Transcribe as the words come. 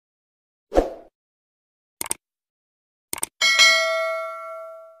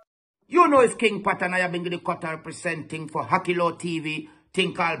You know it's King Pat and I have been the cutter representing for Hakilo TV,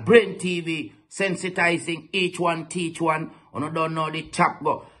 thing called Brain TV, sensitizing each one, teach one. You don't know the chap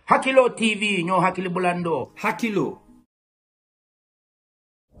go. Hakilo TV, you know Hakilo Bulando. Hakilo.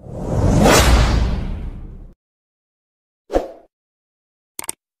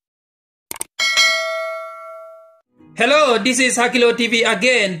 Hello, this is Hakilo TV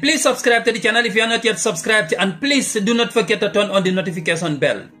again. Please subscribe to the channel if you are not yet subscribed, and please do not forget to turn on the notification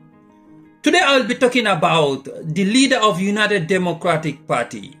bell. Today I will be talking about the leader of United Democratic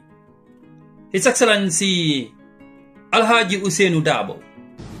Party, His Excellency Alhaji Ousainou Darboe.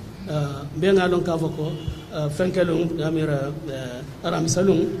 Benga long kavoko fenkelung namira aram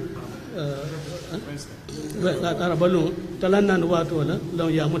salung arabalung talanan wato la law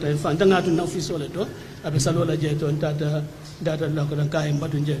ya muta fa ndangatu na ofisole to abe salola jeto data la ko dan kay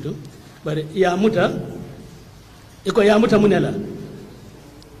mbatu jeto bare ya muta iko ya muta munela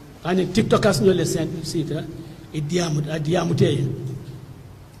ani tiktokers no le sita e diamute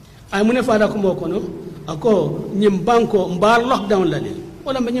ay mune fa da ko moko no ako nyim banko mbar lockdown la le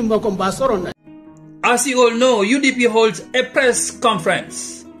wala nyim banko mbar soron. As you all know, UDP holds a press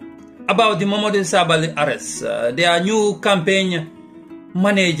conference about the Momodou Sabally arrest. Their new campaign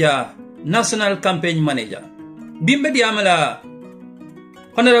manager, national campaign manager. Bimbe diamala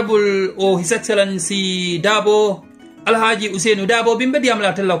Honorable His Excellency Darboe, Alhaji Ousainou Darboe, bimbe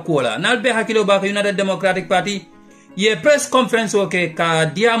diamala tella kuola. Nalbe Hakilo baka United Democratic Party. Ye press conference oke ka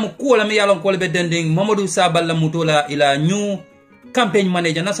diamu kuola me yalon kuola be dending Momodou Sabally mutola ila new campaign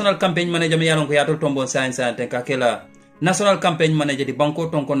manager, national campaign manager me yalon ko yato tombo science ante ka kela national campaign manager di banko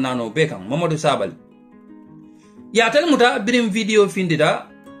tonkon nano bekam Momodou Sabally. Yatel muta birim video findida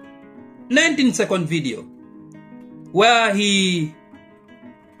 19-second video where he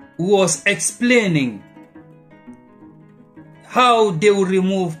was explaining how they will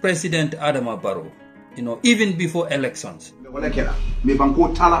remove President Adama Barrow, you know, even before elections.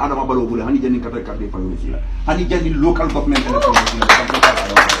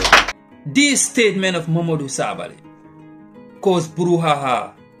 This statement of Momodou Sabally caused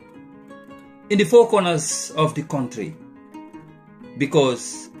brouhaha in the four corners of the country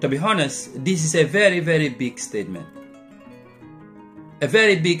because, to be honest, this is a very, very big statement. A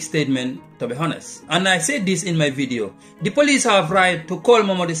very big statement, to be honest. And I said this in my video. The police have right to call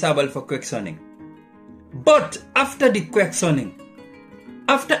Momodou Sabally for questioning. But after the questioning,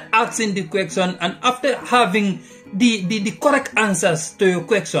 after asking the question and after having the correct answers to your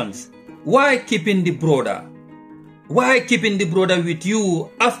questions, why keeping the brother? Why keeping the brother with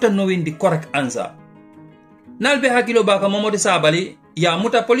you after knowing the correct answer? Nalbe Hakilo baka Momodou Sabally ya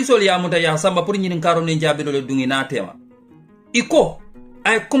muta polisol ya muta ya samba puri nyinin karo ne jabiro le dungi na tema. Iko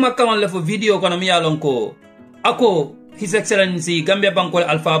ay kuma kawan le fo video kono mi yalon ko ako His Excellency Gambia Bankol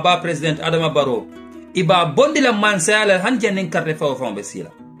Alpha Ba President Adama Barrow iba bondi la mansala hanje nin carte fa fa besila.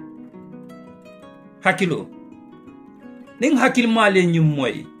 Hakilo ning hakil male nyum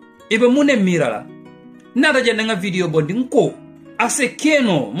moy ibe mune mirala nada je nga video bondi nko ase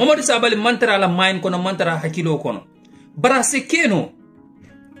keno Momodou Sabally mantara la main kono mantara Hakilo kono bara se keno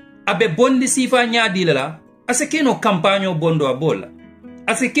abe bondi sifa nyaadi la ase keno campagne bondo abola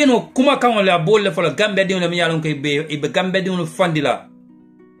ase keno kuma kan la bolle fa la Gambia di mi yalon kay be ibe Gambia di no fandila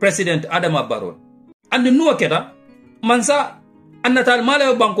President Adama Barrow and nuwa keta mansa annatal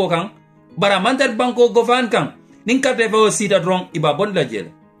mala banko kan bara mantar banko govan kan nin carte fa sita drong iba bondi la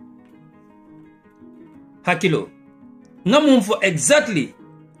jele. Hakilo ngamum fo exactly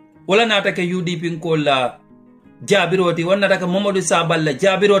wala nata ke UDP ko la jabiroti wala nata ke Momodou Sabally la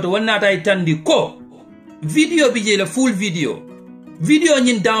jabiroti wala nata itandi ko video bi je la full video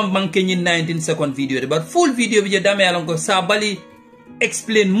nyin dam banke nyin 19-second video but full video bi je dame alon ko Sabally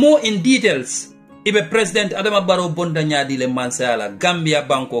explain more in details ibe President Adama Barrow bonda nyaadi le mansala Gambia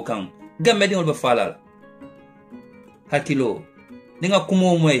banko kan Gambia dingol be falal. Hakilo ninga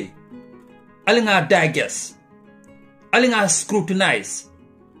kumo moy alinga digest, alinga scrutinize,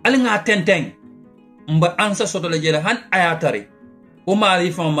 alinga tenteng, mba ansa soto la jela han ayatari, o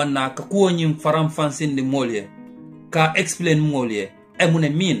mari fa manna ka kuonyim faram fansin di molye, ka explain molye, e mune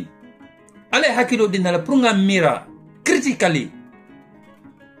min. Ale Hakilo dinala prunga mira, critically.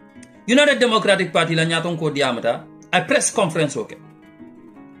 United Democratic Party la nyaton ko diamata, a press conference oke.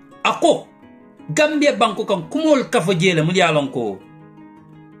 Ako, Gambia banko kan kumol kafo jele muli alon ko,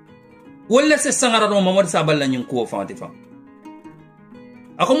 wala se sangara no Momodou Sabally la ñing ko fanti fam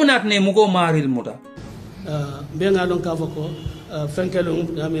ako munat ne mugo maril muta benga long kavoko fenkelung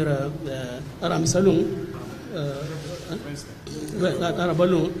namira aram salung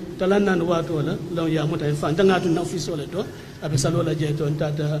arabalu talanna wato la law ya muta fa danga tu na office le to abe salola je to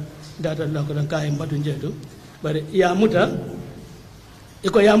data la ko dan kay mbatu je to bare ya muta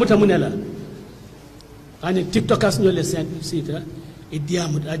iko ya muta munela ani tiktokers no le sita e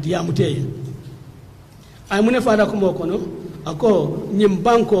diamute ay mune fada ko moko no ako nyim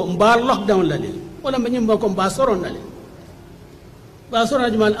banko mba lockdown la le wala ma nyim banko mba soron la le ba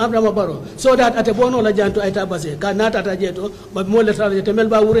soron jumal abrama baro so that ate bono la janto ay tabase ka nata ta jeto ba mo le tala te mel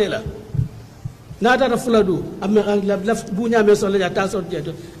ba wurela nata ta fuladu am la bunya me so la ta so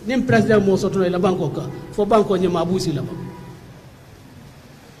jeto nim president mo so to la banko ka fo banko nyima busi la ba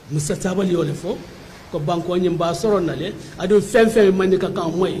musa Sabally yole fo ko banko nyim ba soron na le adu fem man ka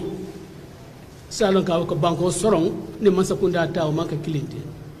kan moy salon ka ko banko soron ni man sakunda taw man ka kilinte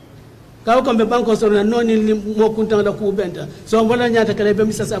ka ko be banko soron non ni mo kunta da ku benta so wala nyata kale be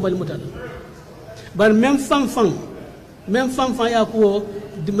misa Sabally mutala bar même fam ya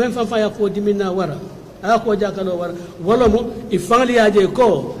ko dimina wara ako jakalo wara wala mo i fangli yaje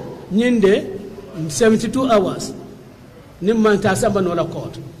ko nyinde 72 hours ni man ta samba no la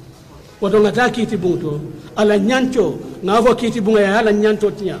court woto ngata kiti bunto ala nyancho ngavo kiti bunga ya ala nyanto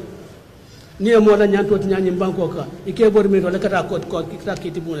tinya ni mo la nyanto tinya nyim banko ka ike bor mi do la kata court kita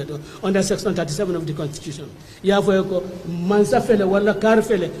kiti bunga to under section 37 of the constitution ya fo ko man sa fele wala kar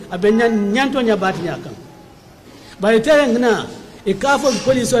fele abe nyanto nya bat nya kan bare tere ngna e kafo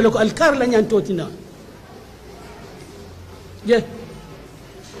police wala ko al kar la nyanto tinya je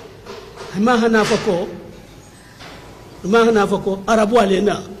ma hana fako arabu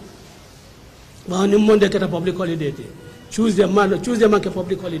alena ma ni monde kata public holiday Tuesday man ke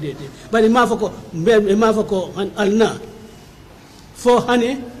public holiday bari ma fako alna fo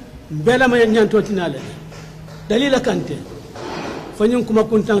hani bela ma nyanto tinale dalila kante fanyum kuma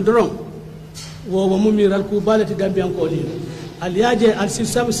kuntan dron wo mumiral ku balati gambian ko li aliaje al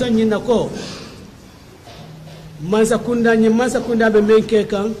sistam sanyi nako mansa kunda be menke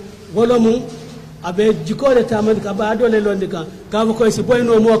kan wolo mu abe jikole tamad ka ba dole londi kan ka ko si boy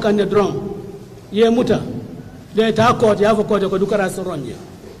no mo kan ne dron ye muta de ta ko ya ko ko dukara soronye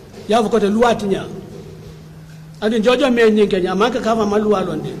ya ko de luatinya adi jojo me nyinke nya manka ka fa maluwa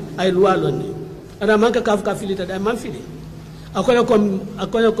londi ay luwa londi ada manka ka fa filita da man fili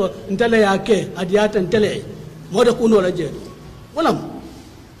akola ko ntele yake adiata ntele modo kuno la je wala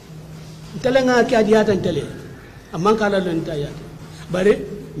ntele nga ke adiata ntele amanka la lonta ya bare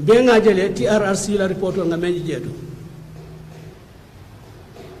be nga jele TRRC la report nga menji jeto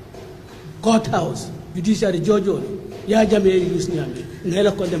courthouse judiciary jojo ya jame yus nyame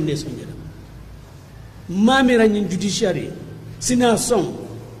ngela condemnation jela mami ranyin judiciary sina son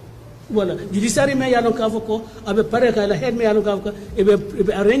wala judiciary me yalon ka foko abe pare ka la head me yalon ka foko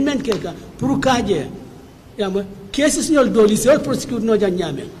ebe arrangement keka pour kaje yama cases nyol doli se prosecute no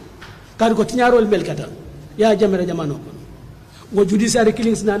janyame kar ko tinyarol melkata ya jamere jamano ko wo judiciary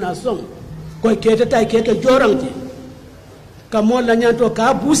killings na son ko kete tay keke jorangti ka mo la nyanto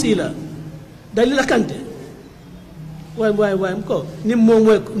ka busila dalila kante way ko ni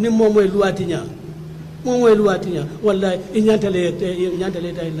momoy luatinya wallahi inyantale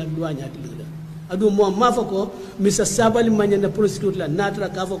tay la luanya tilida adu mo mafako misa Sabally manyana prosecute la natra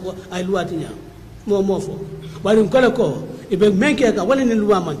ka fako ay luatinya mo fo bari ko ibe menke ka wala ni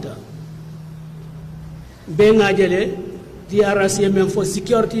luwa manta be ngajele TRRC men for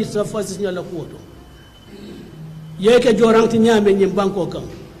security so forces nyala kuoto yeke jorangti nyame nyim banko kan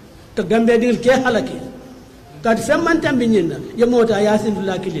to gambe dil ke halaki kad femman tambi nyinna yemota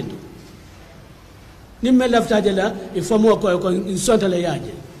yasindula kilinto nimme laftaje la il faut mo ko in sontale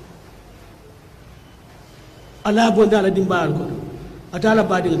yaaje ala bonda la dimbal ko atala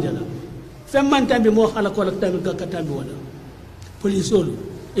badil jala femman tambi mo halako la tambi ka tambi wala police olu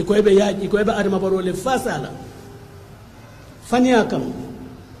e ko be yaaji ko be adama barole fasala fania kam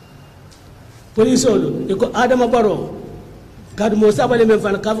police olu e ko adama baro kadu mo Sabally men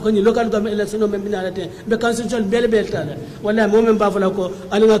fana ka ko ni local government election men binalate be constitution bele tala wala mo men ba fala ko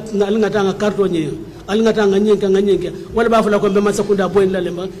alinga tanga karto nyi alinga tanga nyinka wala ba fala ko be masakunda boy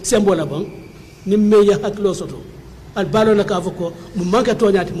lalle ma sembola ban nimme ya Hakilo soto al balo la ka ko mu manka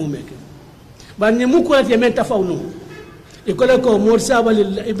to nyati mu meke ban ni mu ko te men tafawnu e ko le ko mo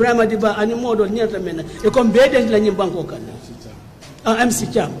Sabally Ibrahima Diba ani modo nyata men e ko beden la nyim banko kan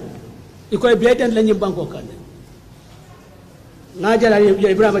MC Cham e ko beden la nyim banko kan ngajala ya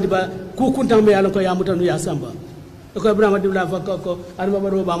Ibrahima Diba ku kuntang me yalla ko ya mutanu ya samba ko Ibrahima Diba fa ko arba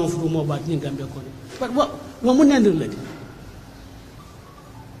baro ba mo fu mo bat ni gambe ko wa mun nandir lati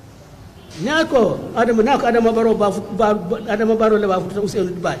nako adama baro le ba fu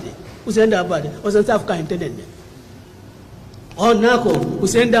Ousainou bade Ousainou da bade Ousainou saf ka intenden on nako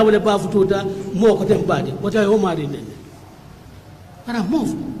usenda wale ba fututa mo ko tempade wata yo mari nene para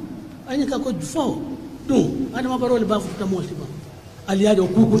move ani ka ko fo dum adama barole ba fututa mo tiba aliado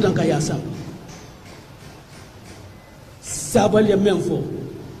kuku tanka ya samba Sabally memfo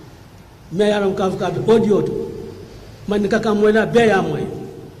me yaram ka ka audio to man ka kam wala be ya moy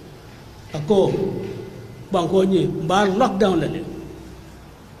ako banko ni ba lockdown la de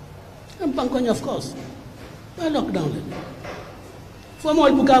banko ni of course ba lockdown la for mo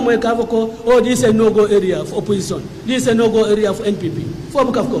buka moy ka ko oh this is no go area for opposition, this is no go area for NPP for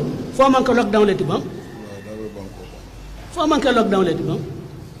buka ko for man ka lockdown la tibam for man ka lockdown la tibam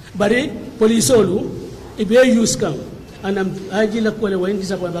bari police olu ibe use kam anam ajila ko le wayndi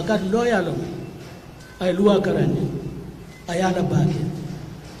sa ko bakat loyalo ay luwa karani ayala baake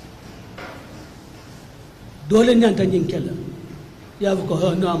dole nyanta nyinkela yavu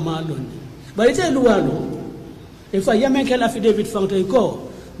ko no amalon bari te luwalo e fa yamen kala fi David Fangte ko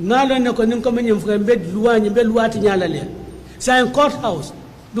ngalo ne ko nim ko menyem fa mbed luwani be luwati nyala le sa en court house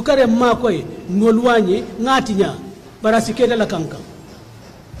du kare ma koy no luwani ngati nya bara sikela la kanka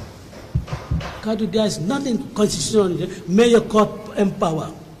kadu there is nothing constitutional may a court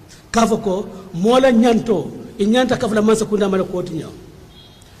empower kavoko mola nyanto inyanta kavla mansa kunda mala court nya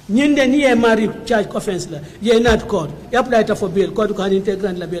nyinde ni e mari charge offense la ye not court you apply it for bail court can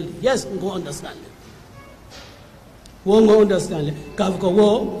integrate la bail yes go understand wo go understand kavoko wo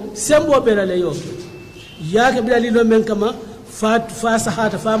sembo bela le yo yake bila lilo men kama fa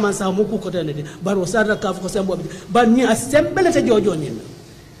sahata fa man sa muku ko tenede baro sarda kavoko sembo ba ni assemble ta jojo ni.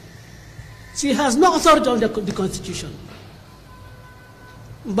 She has no authority on the constitution.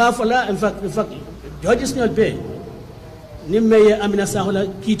 Bafala, in fact, judges not pay. Nimmeye Amina Sahola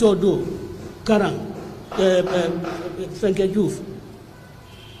Kito do Karang Fenke Juf.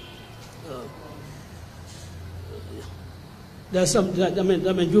 There's some I mean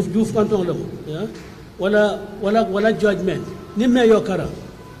Juf control yeah. Wala judgment. Nimmeye Karang.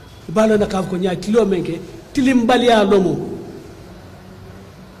 Balo na kavko nya kilo menke tilimbalia lomo.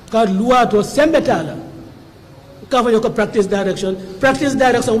 Ka loi to sembetala ka fa yoko practice direction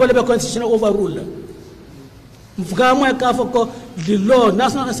wala be constitutional overrule mfugamo ka fa ko the law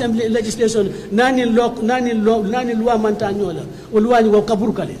national assembly legislation nani loi mantanyola ulwani wa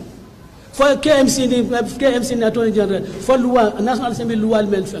kaburkale for KMC na attorney general for loi national assembly loi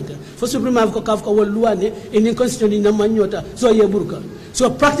men fenka for supreme ko ka fa ko loi ne in constitution na manyota so ye burka so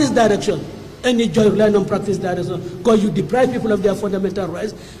practice direction any joy line on practice direction because you deprive people of their fundamental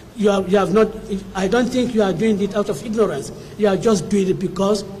rights. You have not. I don't think you are doing it out of ignorance. You are just doing it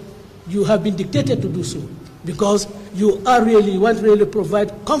because you have been dictated to do so. Because you want to really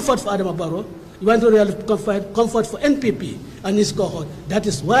provide comfort for Adama Barrow. You want to really provide comfort for NPP and his cohort. That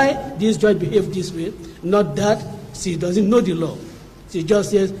is why this judge behaved this way. Not that she doesn't know the law. She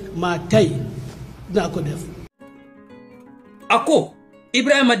just says, "Matai, nakodef." Ako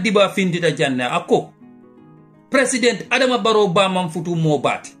Ibrahima Diba findita janna ako President Adama Barrow bamam futu mo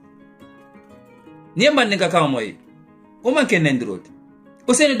bati niemba ninga kamoy o manke nendrot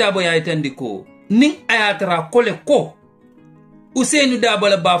Ousainou Darboe ya itandi ko ning ayatra kole ko Ousainou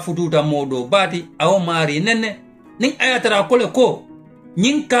Darboe ba fututa modo bati awo mari nenne ning ayatra kole ko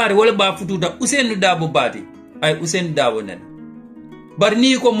ning kari wala ba fututa Ousainou Darboe bati ay Ousainou Darboe nenne bar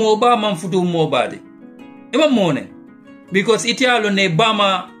ni ko mo ba man futu mo bati ima mone because ite alon ne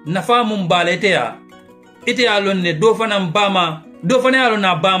bama nafa mum bala ite alon ne do fanam bama do fana alon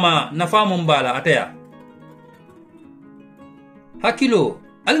na bama nafa mum bala ateya Hakilo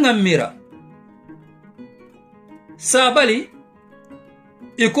alngamira Sabally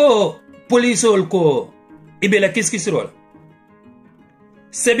iko polisol ko ibela kiskisrol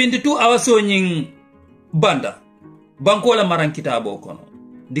 72 hours nying banda bankola marankitabo kono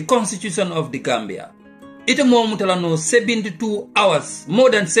the constitution of the Gambia ite momutala no 72 hours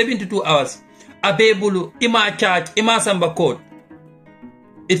more than 72 hours abebulu ima charge ima samba court.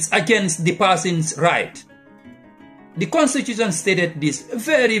 It's against the person's right. The constitution stated this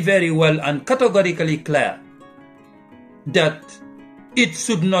very, very well and categorically clear that it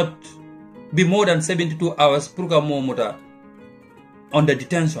should not be more than 72 hours purga momuta under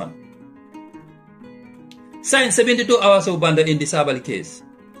detention. Sign 72 hours of banda in the Sabally case.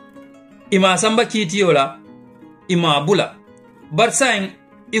 Ima samba kitiola, ima bula. But sign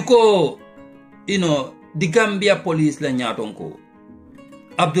iko, the Gambia police la nyatonko.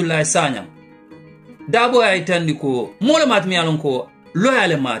 Abdullah Sanyang. Darboe ay tandi ko mola mat mi alon ko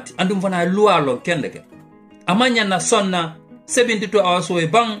loyale mat andum fana lualo kendeke. Amanya na sonna 72 hours we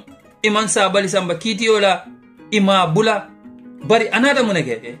bang iman Sabally samba kitiola ima bula bari anata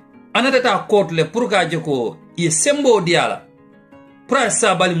muneke anata ta court le purga jeko ye sembo diala pra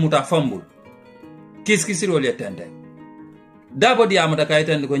Sabally muta fambul kiskisiro le tende Darboe di amata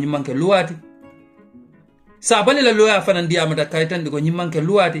kayitande ko nyimanke luwati Sabally la loya fanan di amata kayitande ko nyimanke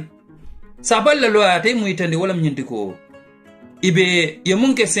luwati Sabally la loya tay muyitande wala nyinti ko ibe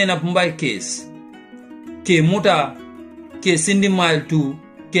yemunke senap mbay case ke muta ke sindi mile 2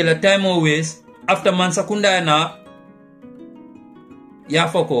 ke la time always after man sakunda na ya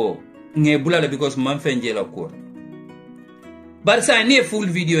foko nge bulala because man fenje la court bar sa ni full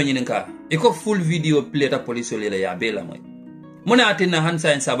video nyininka e ko full video plate police le ya bela moy mona atina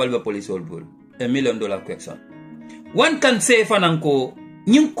hansa en Sabally ba police bol $1 million question one can say fananko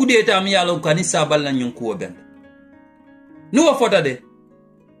nyin kudeta mi yalo kani Sabally na nyin ko ben nu wa fota de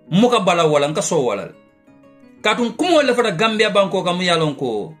muka bala wala nka so wala katun kumo le fata Gambia banko ka mu yalon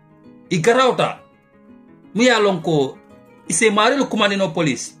ko igarawta mu yalon ko ise marelu kumanino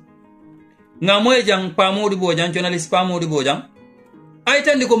police nga moy jang pa Momodou Bojang journalist pa Momodou Bojang ay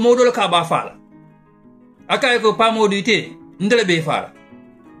tandi ko modol ka ba fala akay ko pa Momodou ite ndele be fala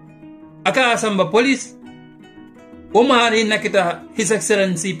aka samba police o mahari nakita His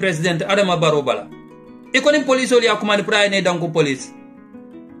Excellency President Adama Barrow bala ikoni police oli akumani praye ne danko police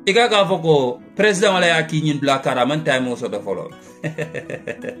iga ga foko president wala yaki nyin black man time o so do follow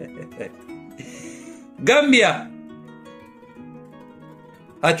Gambia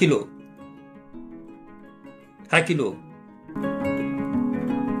Hakilo